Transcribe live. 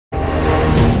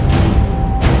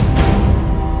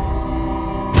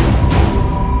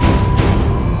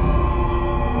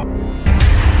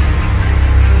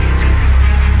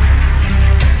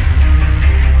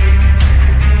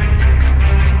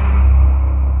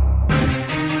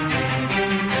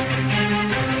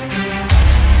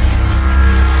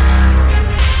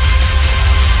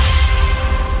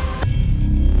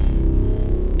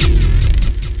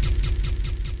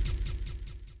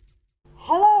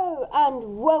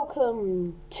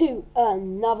welcome to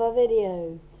another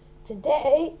video.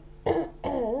 Today, yes,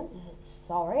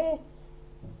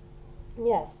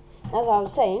 as I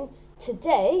was saying,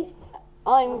 today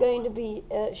I'm going to be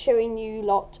showing you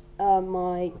lot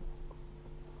my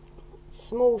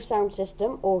small sound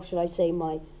system, or should I say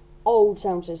my old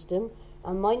sound system,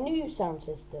 and my new sound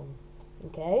system,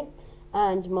 okay,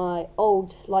 and my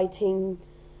old lighting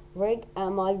rig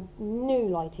and my new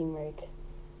lighting rig,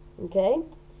 okay.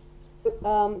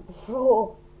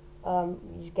 Before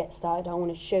you get started, I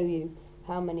want to show you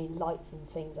how many lights and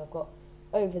things I've got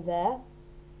over there.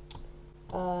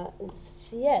 So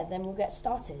yeah, then we'll get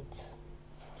started.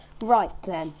 Right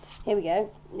then, here we go.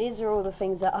 These are all the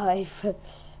things that I've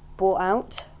bought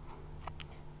out.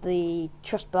 The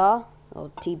truss bar, or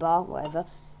T-bar, whatever.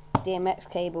 DMX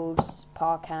cables,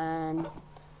 Parcan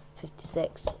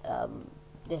 56.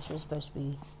 This was supposed to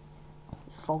be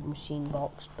fog machine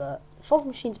box, but the fog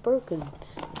machine's broken.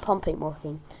 The pump ain't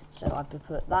working, so I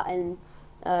put that in.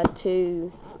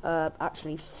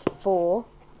 Actually 4.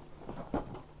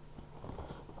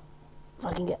 If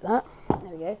I can get that.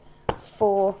 There we go.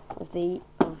 4 of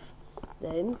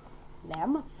them,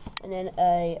 and then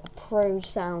a Pro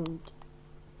Sound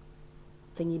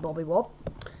thingy bobby wob,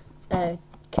 a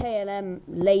KLM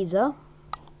laser,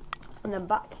 and then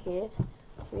back here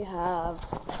we have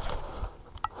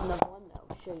another one that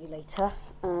I'll show you later,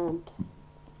 and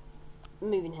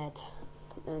moving head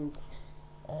and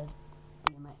a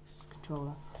DMX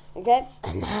controller. Okay,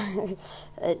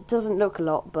 it doesn't look a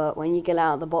lot, but when you get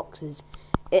out of the boxes,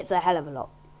 it's a hell of a lot.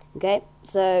 Okay,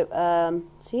 so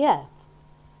yeah,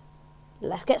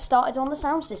 let's get started on the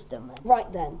sound system.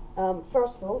 Right then,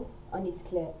 first of all, I need to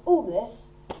clear all this.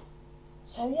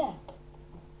 So yeah,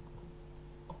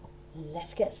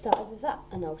 let's get started with that,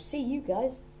 and I'll see you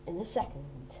guys in a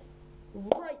second.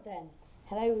 Right then,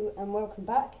 hello and welcome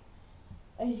back.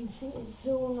 As you can see, it's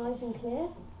all nice and clear.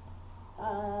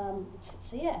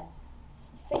 So yeah,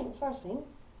 first thing,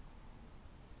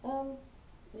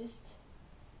 just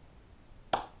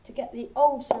to get the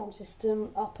old sound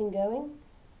system up and going,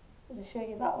 I'll show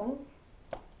you that one,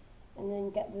 and then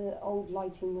get the old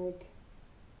lighting rig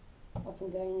up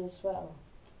and going as well.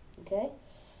 Okay,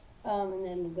 and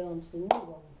then we'll go on to the new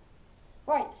one.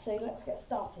 Right, so let's get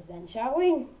started then, shall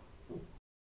we?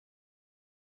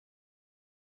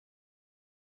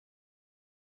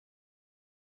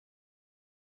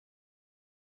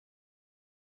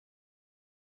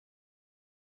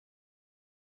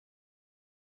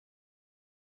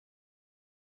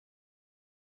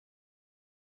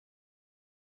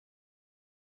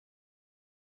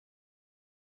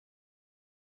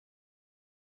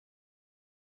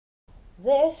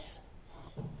 This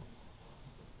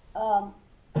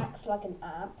acts like an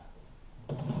amp.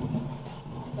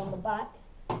 It's on the back.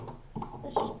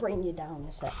 Let's just bring you down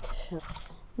a sec.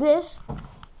 This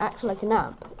acts like an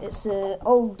amp. It's an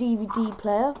old DVD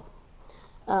player,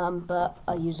 but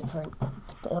I use it for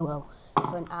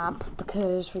an amp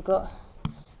because we've got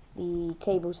the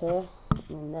cables here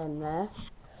and then there,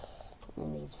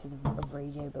 and these for the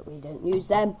radio, but we don't use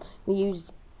them. We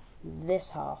use this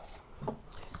half.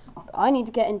 I need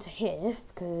to get into here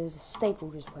because a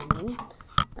staple just went in,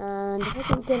 and if I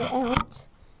can get it out,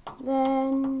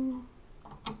 then,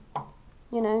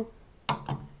 you know,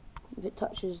 if it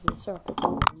touches the circuit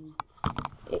board,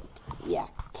 yeah.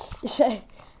 So,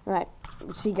 right,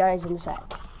 we'll see you guys in a sec.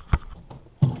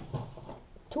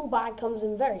 Tool bag comes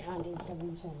in very handy for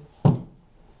these things.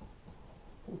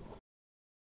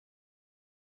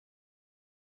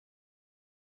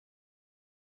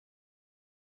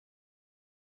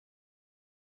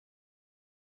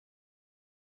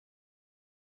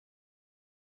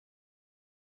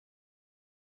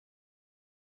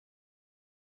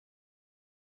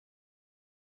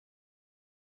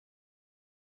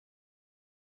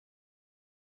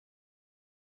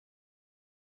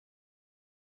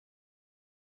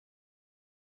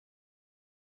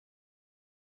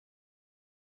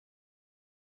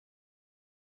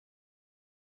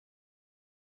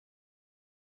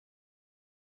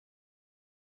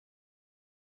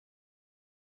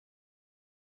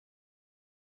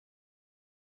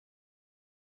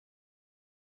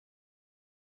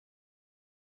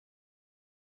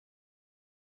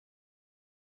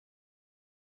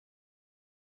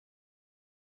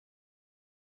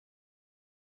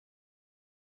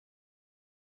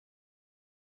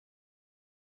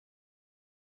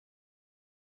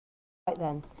 Right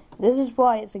then, this is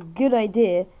why it's a good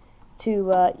idea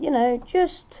to, you know,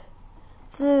 just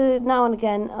to now and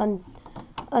again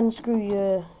unscrew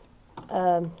your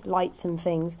lights and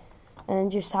things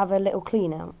and just have a little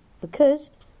clean out,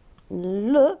 because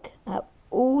look at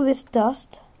all this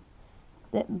dust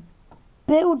that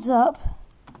builds up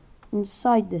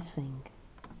inside this thing.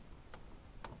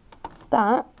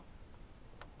 That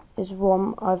is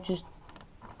one I've just,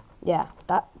 yeah,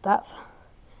 that's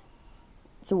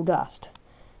it's all dust.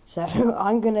 So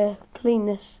I'm gonna clean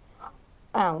this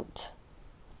out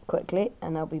quickly,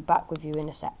 and I'll be back with you in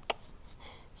a sec.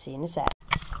 See you in a sec.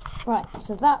 Right,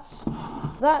 so that's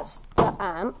the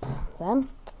amp then.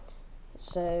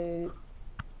 So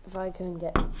if I can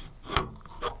get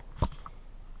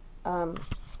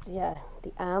yeah,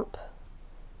 the amp.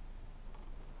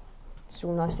 It's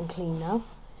all nice and clean now.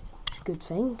 It's a good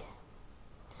thing.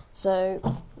 So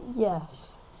yes.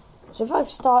 So if I've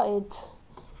started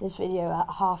this video at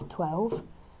 12:30,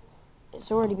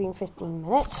 it's already been 15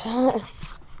 minutes.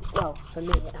 Well, for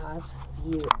me it has. For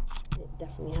you, it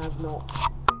definitely has not.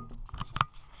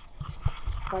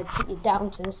 If I take you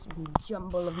down to this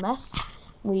jumble of mess,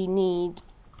 we need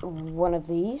one of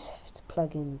these to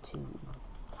plug into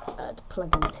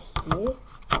here.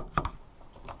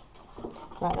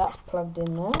 Right, that's plugged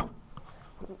in there.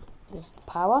 This is the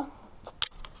power.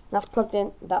 That's plugged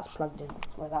in. That's plugged in.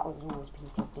 Well, that one's always been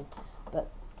plugged in,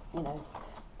 but you know.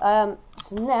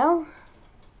 So now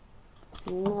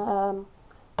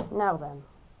then.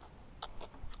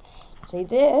 See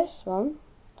this one,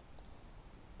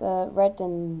 the red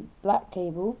and black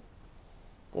cable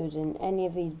goes in any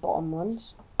of these bottom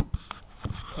ones.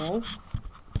 Okay.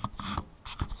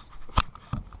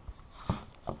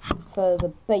 For the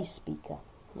bass speaker,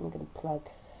 I'm going to plug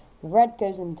the red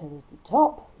goes into the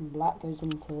top and black goes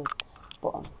into the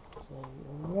bottom. So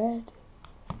red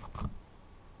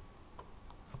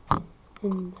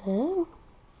in there.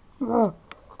 Oh,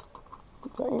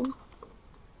 put that in.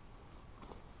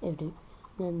 There we do.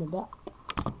 Then the black.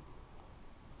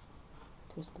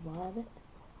 Twist the wire a bit.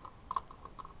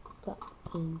 Black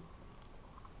in.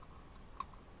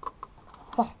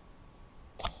 Ah.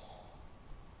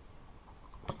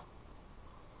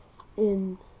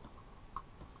 In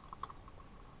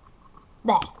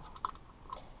there.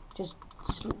 Just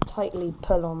tightly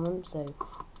pull on them so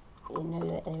you know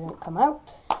that they won't come out.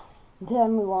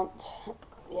 Then we want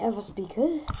the other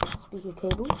speaker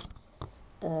cables.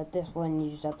 This one you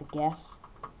just have to guess,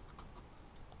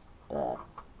 but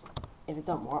if it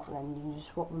don't work, then you can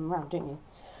just swap them around, don't you?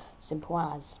 Simple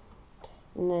as.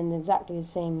 And then exactly the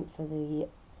same for the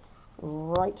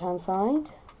right hand side,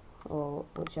 or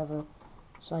whichever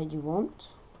side you want.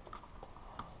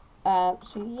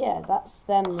 So yeah, that's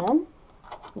them then.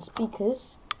 The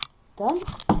speakers done.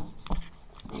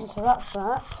 And so that's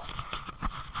that.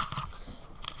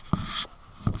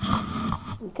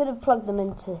 We could have plugged them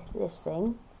into this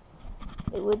thing.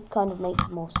 It would kind of make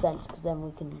more sense because then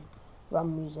we can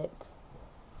run music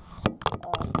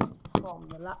from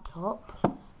the laptop.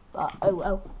 But oh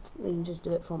well, we can just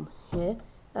do it from here.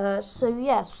 So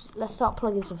yes, let's start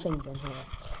plugging some things in here.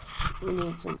 We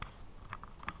need some.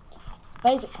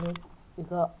 Basically, we've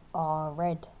got our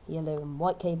red, yellow, and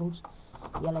white cables.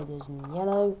 Yellow goes in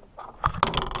yellow.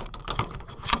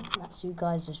 That's you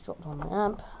guys just dropped on the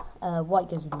amp. White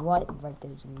goes in white, and red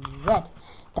goes in red.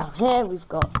 Down here we've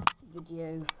got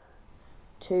video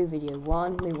 2, video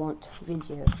 1. We want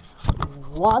video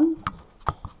 1,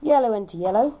 yellow into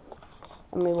yellow,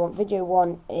 and we want video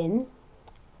 1 in.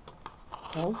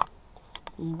 Okay.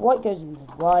 White goes into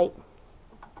white,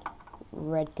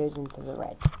 red goes into the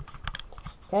red.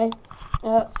 Okay,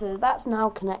 so that's now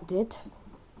connected.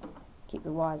 Keep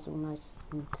the wires all nice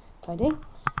and tidy.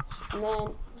 And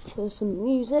then for some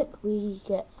music, we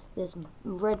get this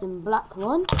red and black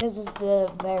one. This is the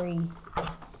very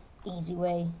easy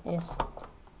way if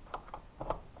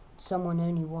someone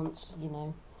only wants, you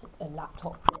know, a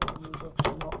laptop music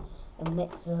and not a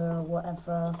mixer or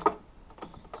whatever.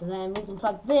 So then we can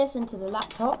plug this into the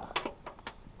laptop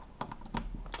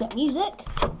to get music,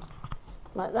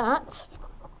 like that.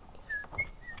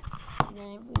 And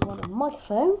then if we want a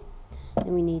microphone,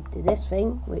 then we need this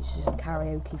thing, which is a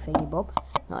karaoke thingy bob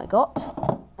that I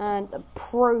got, and a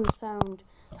Pro Sound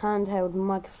handheld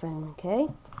microphone. Okay,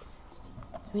 so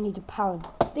we need to power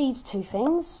these two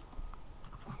things,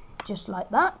 just like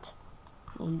that.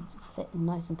 They fit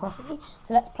nice and perfectly.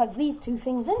 So let's plug these two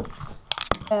things in.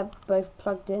 They're both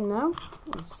plugged in now.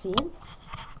 You see,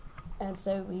 and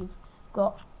so we've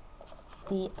got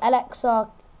the LXR.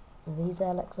 These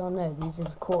LXR? No, these are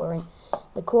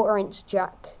the quarter-inch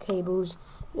jack cables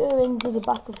go into the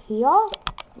back of here,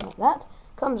 like that.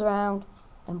 Comes around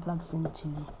and plugs into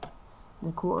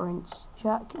the quarter-inch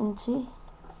jack into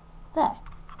there.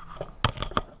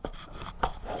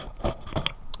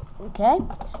 Okay,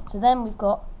 so then we've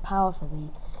got power for the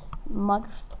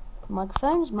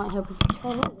microphones. Might help if you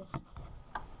turn it.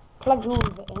 Plug all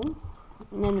of it in.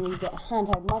 and then we get a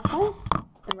handheld microphone.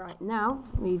 And right now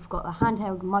we've got a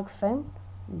handheld microphone,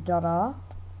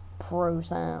 Pro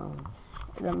Sound.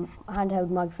 The handheld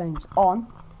microphone's on.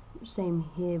 Same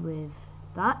here with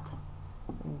that.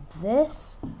 And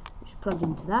this, just plug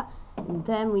into that. And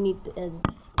then we need the red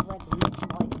and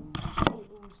white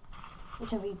cables,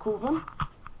 whichever you call them.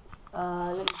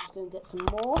 Let me just go and get some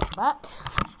more back.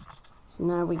 So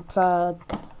now we plug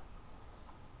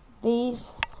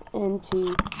these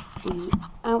into the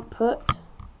output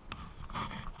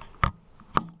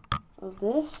of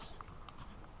this.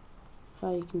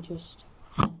 So you can just,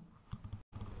 there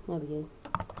we go.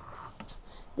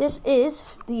 This is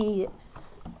the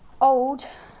old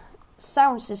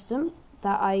sound system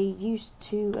that I used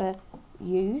to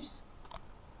use.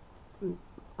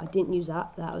 I didn't use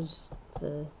that. That was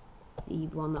for the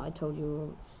one that I told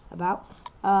you about.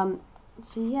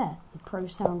 So yeah, the Pro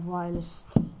Sound wireless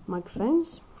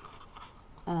microphones.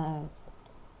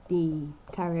 The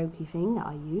karaoke thing that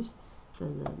I use for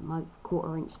the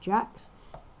 1/4" jacks.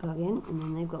 Plug in, and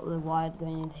then they've got the wires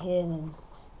going into here, and then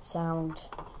sound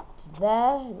to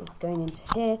there. It's going into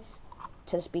here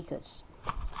to the speakers,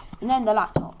 and then the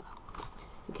laptop.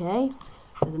 Okay,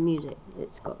 for the music,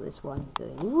 it's got this one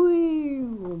going.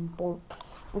 Woo,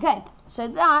 okay, so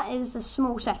that is the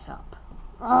small setup.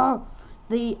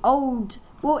 The old,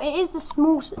 well, it is the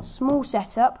small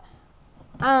setup,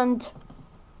 and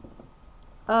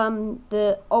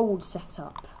the old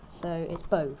setup. So it's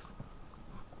both.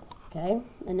 Okay,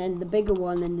 and then the bigger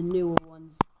one and the newer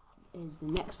ones is the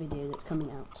next video that's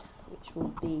coming out, which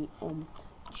will be on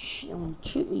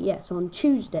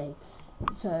Tuesday.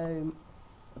 So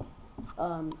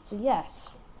yes,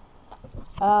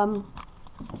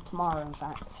 tomorrow in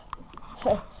fact.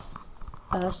 So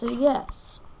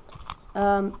yes,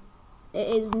 it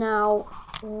is now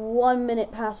 1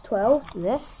 minute past 12.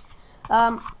 This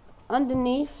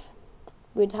underneath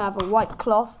we'd have a white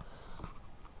cloth.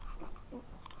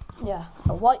 Yeah,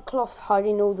 a white cloth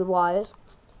hiding all the wires.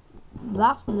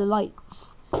 That's the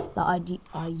lights that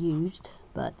I used,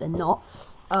 but they're not.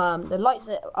 The lights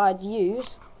that I'd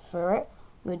use for it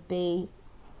would be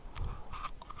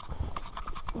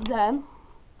them,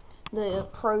 the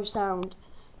Pro Sound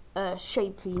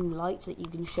shaping lights that you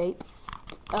can shape.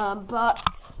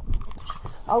 But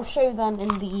I'll show them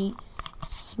in the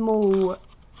small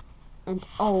and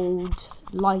old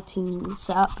lighting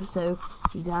setup, so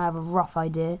you can have a rough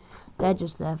idea. They're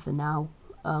just there for now,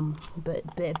 but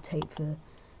a bit of tape for,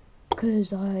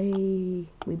 because we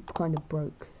kind of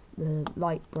broke, the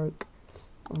light broke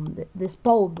on this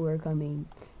bulb broke, I mean,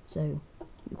 so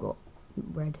you've got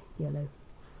red, yellow,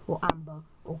 or amber,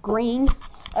 or green.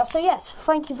 So yes,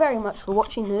 thank you very much for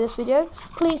watching this video.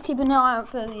 Please keep an eye out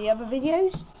for the other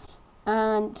videos,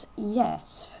 and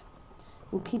yes,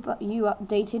 we'll keep you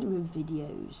updated with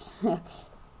videos.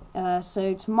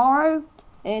 So tomorrow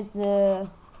is the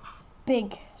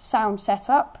big sound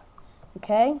setup.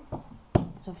 Okay,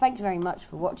 so thanks very much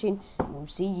for watching, and we'll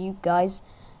see you guys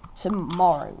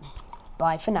tomorrow.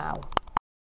 Bye for now.